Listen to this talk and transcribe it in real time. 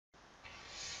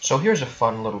So here's a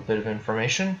fun little bit of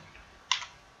information.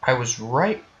 I was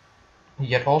right,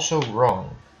 yet also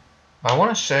wrong. I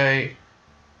want to say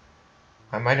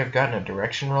I might have gotten a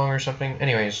direction wrong or something.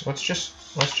 Anyways, let's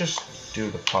just do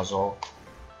the puzzle,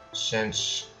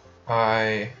 since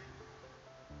I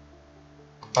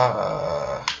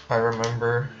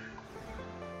remember.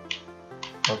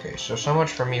 Okay, so much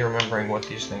for me remembering what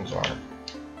these things are.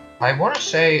 I want to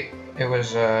say it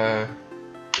was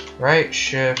right,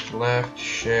 shift, left,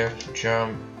 shift,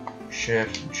 jump,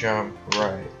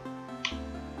 right.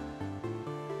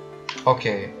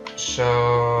 Okay,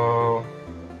 so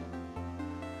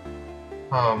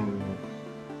well,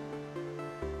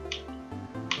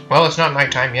 it's not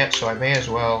nighttime yet, so I may as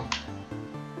well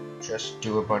just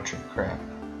do a bunch of crap.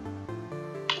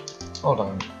 Hold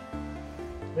on.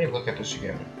 Let me look at this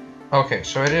again. Okay,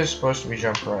 so it is supposed to be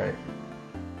jump right.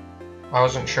 I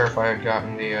wasn't sure if I had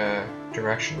gotten the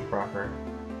direction proper.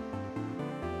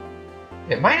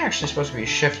 It might actually supposed to be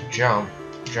shift jump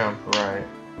right.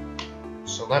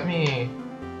 So let me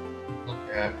look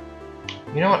at...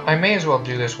 You know what, I may as well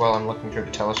do this while I'm looking through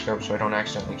the telescope so I don't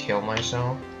accidentally kill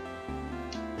myself.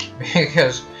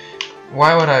 Because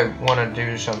why would I want to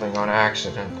do something on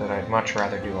accident that I'd much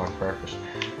rather do on purpose?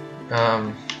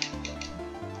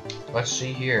 Let's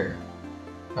see here.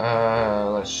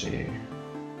 Let's see.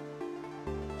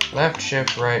 Left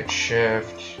shift, right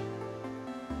shift,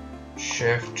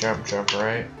 jump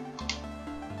right.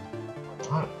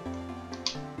 What?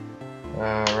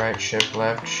 Right shift,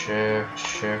 left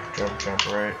shift, jump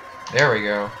right. There we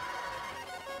go.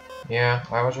 Yeah,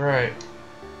 I was right.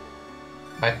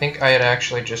 I think I had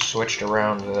actually just switched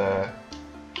around the...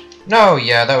 No,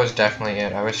 yeah, that was definitely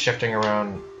it. I was switching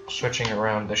around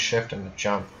the shift and the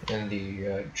jump in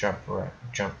the jump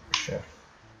shift.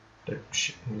 The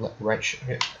right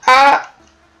shift. Ah!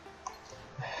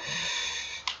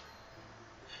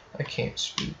 I can't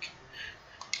speak.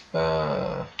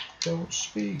 Don't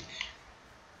speak.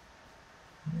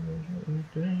 I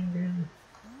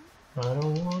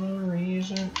don't want a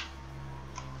reason.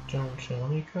 Don't tell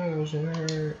me 'cause it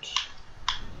hurts.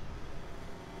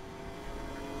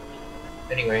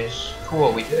 Anyways,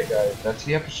 cool, we did it, guys. That's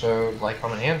the episode. Like,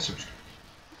 comment, and subscribe.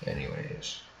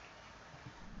 Anyways.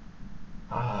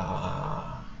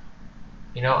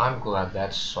 You know, I'm glad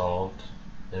that's solved.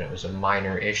 And it was a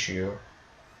minor issue.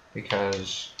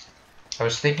 Because I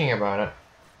was thinking about it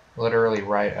literally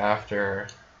right after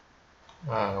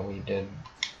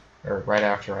right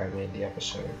after I made the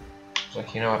episode. I was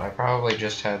like, you know what, I probably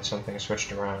just had something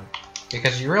switched around.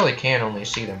 Because you really can only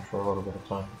see them for a little bit of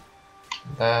time.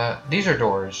 These are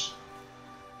doors.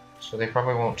 So they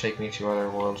probably won't take me to other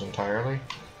worlds entirely.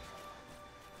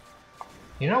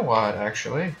 You know what,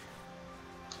 actually?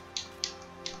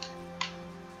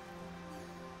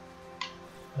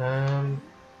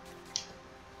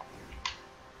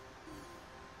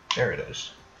 There it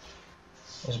is.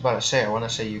 I was about to say, I want to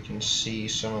say you can see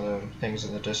some of the things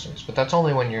in the distance, but that's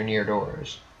only when you're near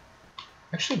doors. I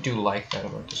actually do like that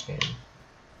about this game.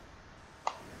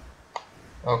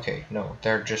 Okay, no,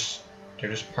 they're just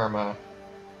perma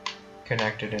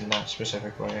connected in that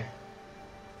specific way.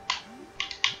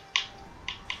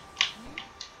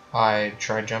 I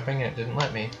tried jumping and it didn't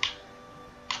let me.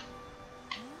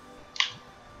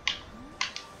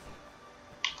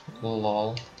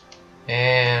 Lol.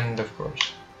 And of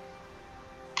course.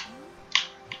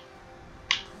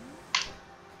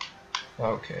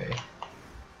 Okay.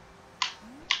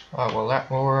 Well, that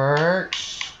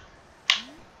works.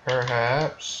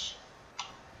 Perhaps.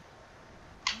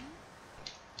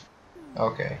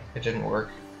 Okay, it didn't work.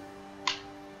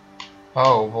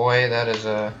 Oh boy, that is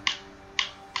a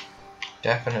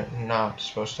definite not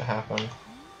supposed to happen.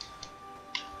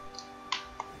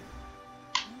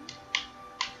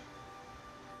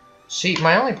 See,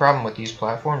 my only problem with these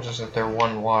platforms is that they're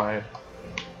one wide.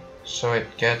 So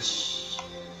it gets...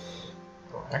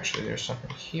 Oh, actually, there's something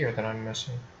here that I'm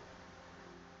missing.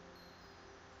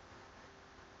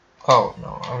 Oh,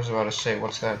 no, I was about to say,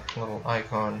 what's that little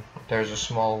icon? There's a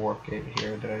small warp gate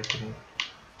here that I didn't...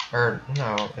 Or,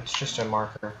 no, it's just a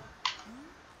marker.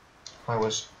 I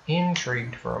was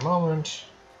intrigued for a moment.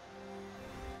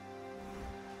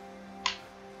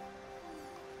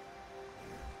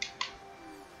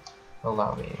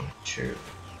 Allow me to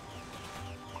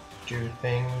do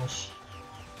things.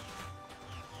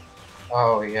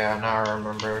 Oh yeah, now I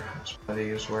remember. It's one of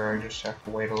these where I just have to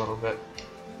wait a little bit.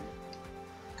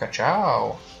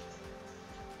 Ka-chow!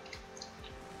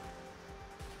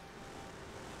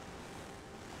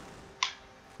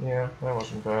 Yeah, that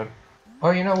wasn't bad.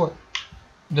 Oh, you know what?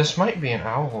 This might be an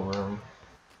owl room.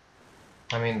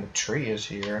 I mean, the tree is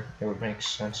here. It would make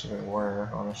sense if it were,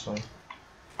 honestly.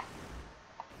 It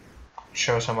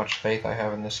shows how much faith I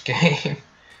have in this game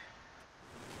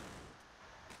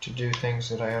to do things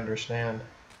that I understand.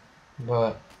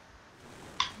 But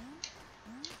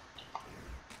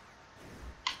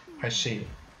I see.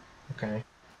 Okay.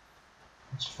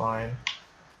 That's fine.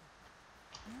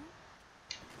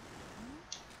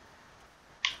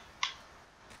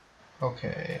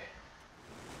 Okay.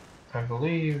 I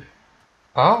believe...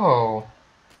 Oh!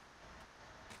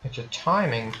 It's a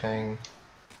timing thing.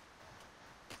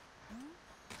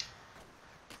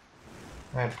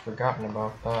 I had forgotten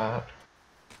about that.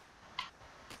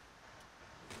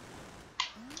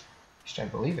 At least I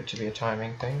believe it to be a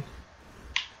timing thing.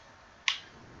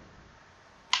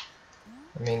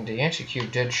 I mean, the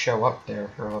anti-cube did show up there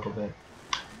for a little bit.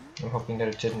 I'm hoping that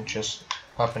it didn't just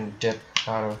up and dip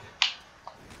out of,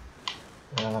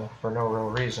 for no real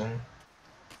reason.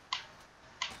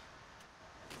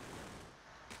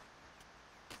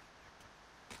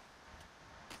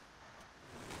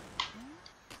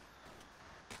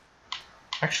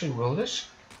 Actually, will this?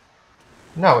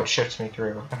 No, it shifts me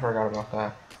through. I forgot about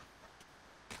that.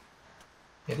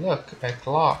 Hey, look, a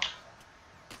clock.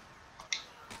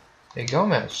 Hey,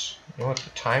 Gomez. You know what the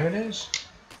time it is?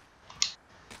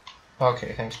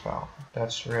 Okay, thanks, pal.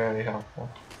 That's really helpful.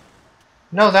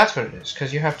 No, that's what it is,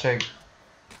 because you have to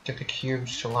get the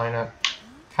cubes to line up.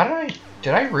 How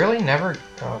did I really never...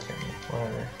 Oh, okay,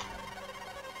 whatever.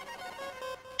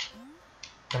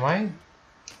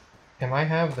 Am I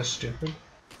have the stupid?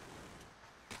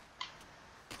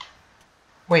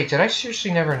 Wait, did I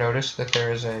seriously never notice that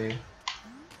there is a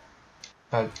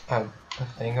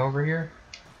thing over here?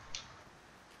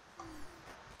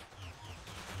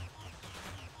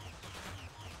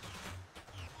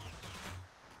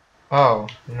 Oh,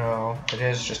 no, it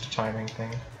is just a timing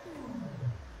thing.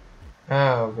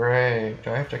 Oh, great.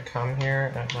 Do I have to come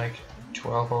here at like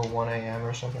 12:01 a.m.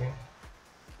 or something?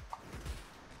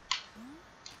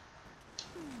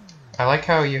 I like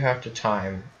how you have to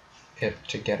time it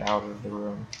to get out of the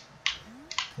room.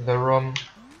 The room.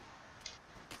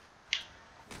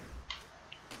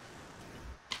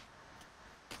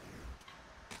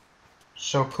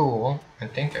 So cool. I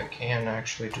think I can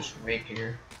actually just wait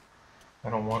here. I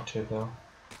don't want to though.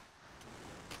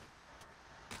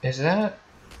 Is that...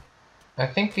 I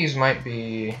think these might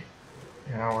be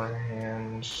our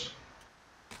hands.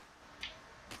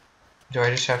 Do I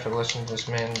just have to listen to this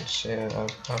man say a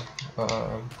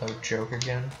joke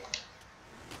again?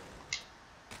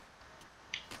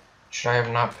 Should I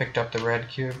have not picked up the red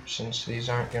cube since these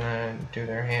aren't gonna do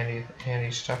their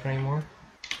handy stuff anymore?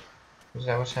 Is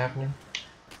that what's happening?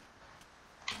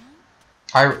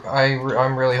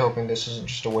 I'm really hoping this isn't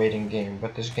just a waiting game,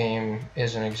 but this game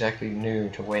isn't exactly new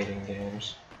to waiting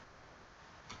games.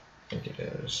 I think it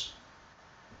is.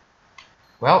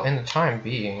 Well, in the time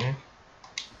being,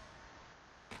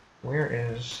 where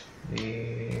is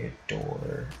the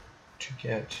door to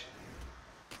get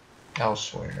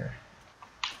elsewhere?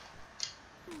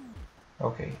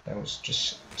 Okay, that was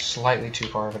just slightly too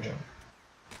far of a jump.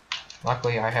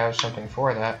 Luckily, I have something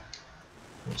for that.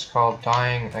 It's called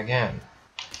dying again.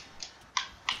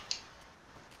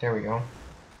 There we go.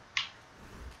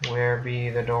 Where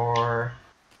be the door?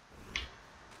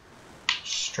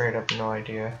 Straight up no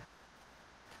idea.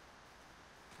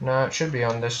 No, it should be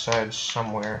on this side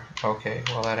somewhere. Okay,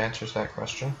 well that answers that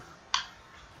question.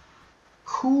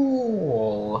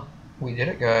 Cool! We did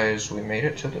it, guys. We made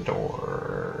it to the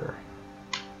door.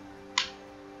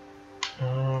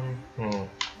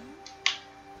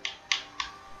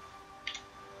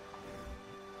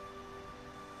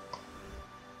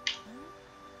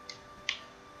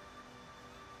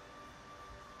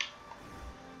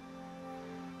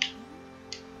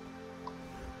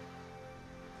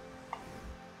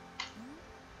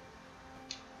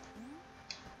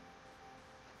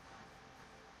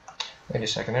 Wait a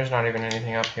second, there's not even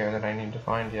anything up here that I need to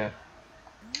find yet.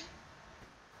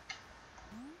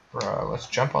 Bruh, let's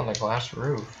jump on the glass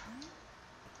roof.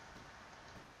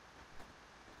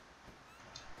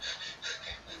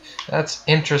 That's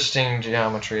interesting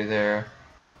geometry there.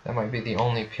 That might be the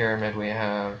only pyramid we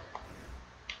have.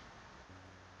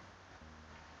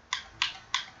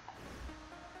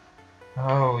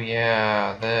 Oh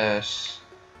yeah, this.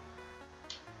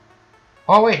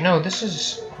 Oh wait, no, this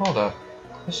is... Hold up.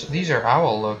 These are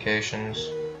owl locations.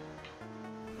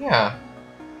 Yeah.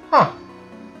 Huh.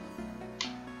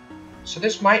 So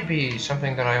this might be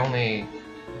something that I only...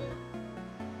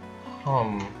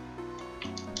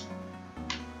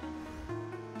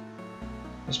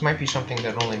 This might be something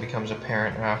that only becomes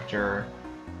apparent after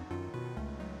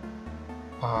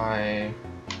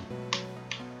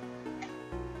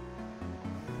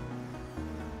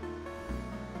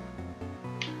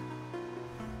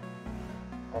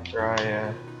after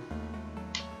I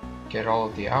get all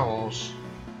of the owls,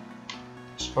 I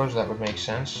suppose that would make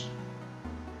sense.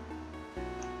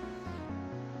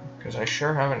 Because I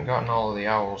sure haven't gotten all of the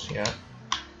owls yet.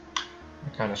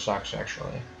 It kind of sucks,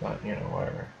 actually, but, you know,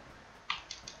 whatever.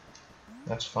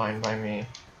 That's fine by me.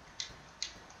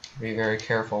 Be very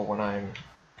careful when I'm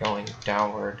going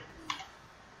downward.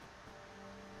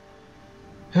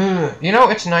 You know,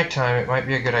 it's nighttime. It might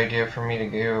be a good idea for me to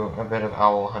do a bit of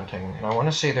owl hunting. And I want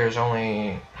to say there's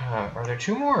only... are there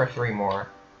 2 more or 3 more?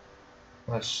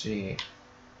 Let's see.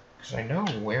 Because I know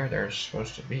where they're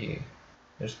supposed to be.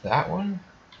 There's that one.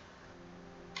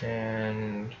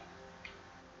 And...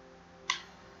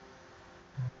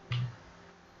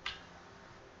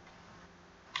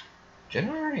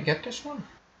 didn't I already get this one?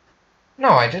 No,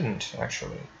 I didn't,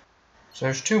 actually. So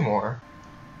there's 2 more.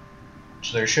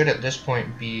 So there should at this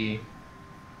point be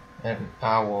an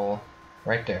owl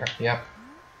right there. Yep.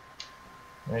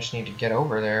 I just need to get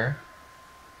over there.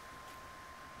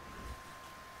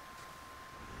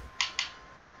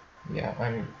 Yeah,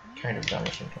 I'm kind of done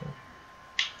with something.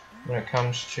 When it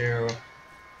comes to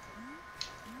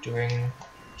doing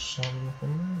some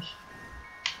things,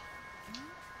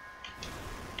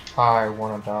 I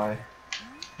wanna die.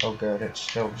 Oh good, it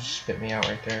still just spit me out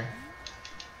right there.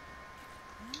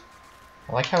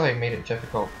 I like how they made it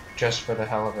difficult just for the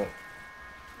hell of it.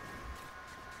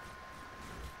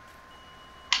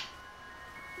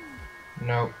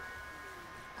 Nope.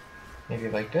 Maybe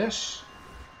like this?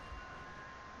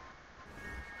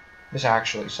 This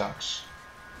actually sucks.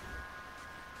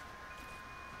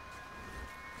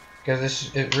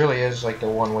 Because it really is like the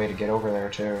one way to get over there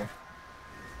too.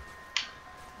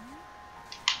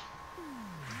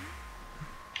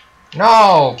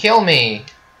 No! Kill me!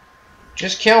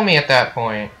 Just kill me at that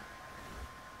point.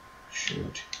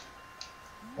 Shoot.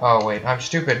 Oh wait, I'm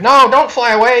stupid. No! Don't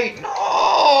fly away!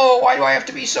 No! Why do I have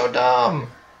to be so dumb?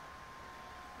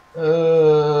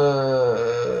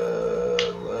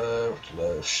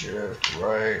 Left, shift,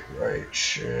 right,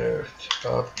 shift,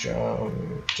 up,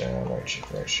 jump, down,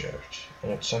 right shift.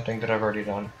 And it's something that I've already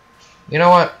done. You know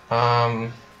what?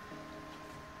 I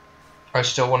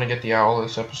still want to get the owl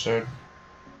this episode.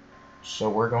 So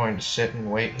we're going to sit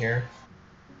and wait here.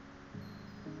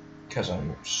 Because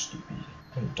I'm stupid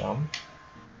and dumb.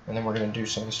 And then we're going to do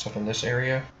some of the stuff in this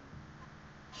area.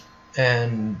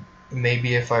 And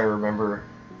maybe if I remember,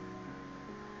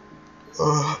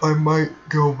 I might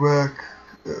go back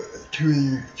to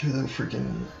the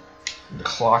freaking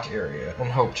clock area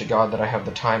and hope to God that I have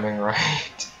the timing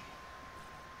right.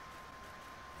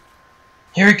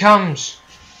 Here he comes!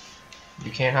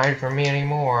 You can't hide from me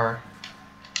anymore.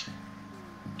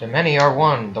 The many are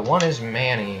one. The one is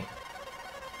Manny.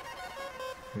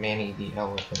 Manny the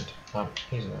elephant.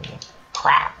 He's an elephant.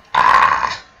 Crap!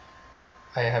 Ah!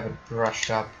 I haven't brushed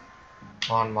up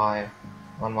on my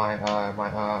We're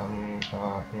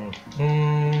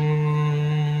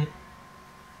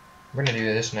gonna do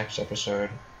this next episode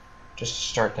just to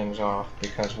start things off,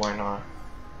 because why not?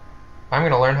 I'm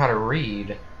gonna learn how to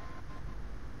read.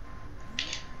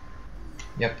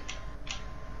 Yep.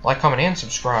 Like, comment, and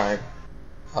subscribe.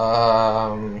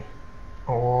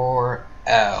 Or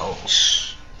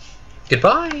else.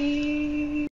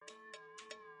 Goodbye!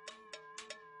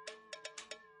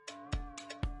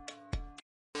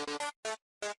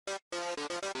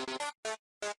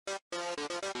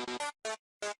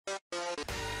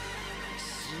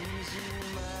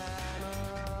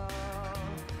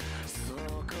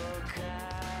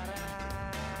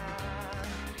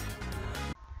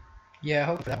 Yeah, I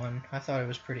hope that one. I thought it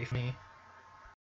was pretty funny.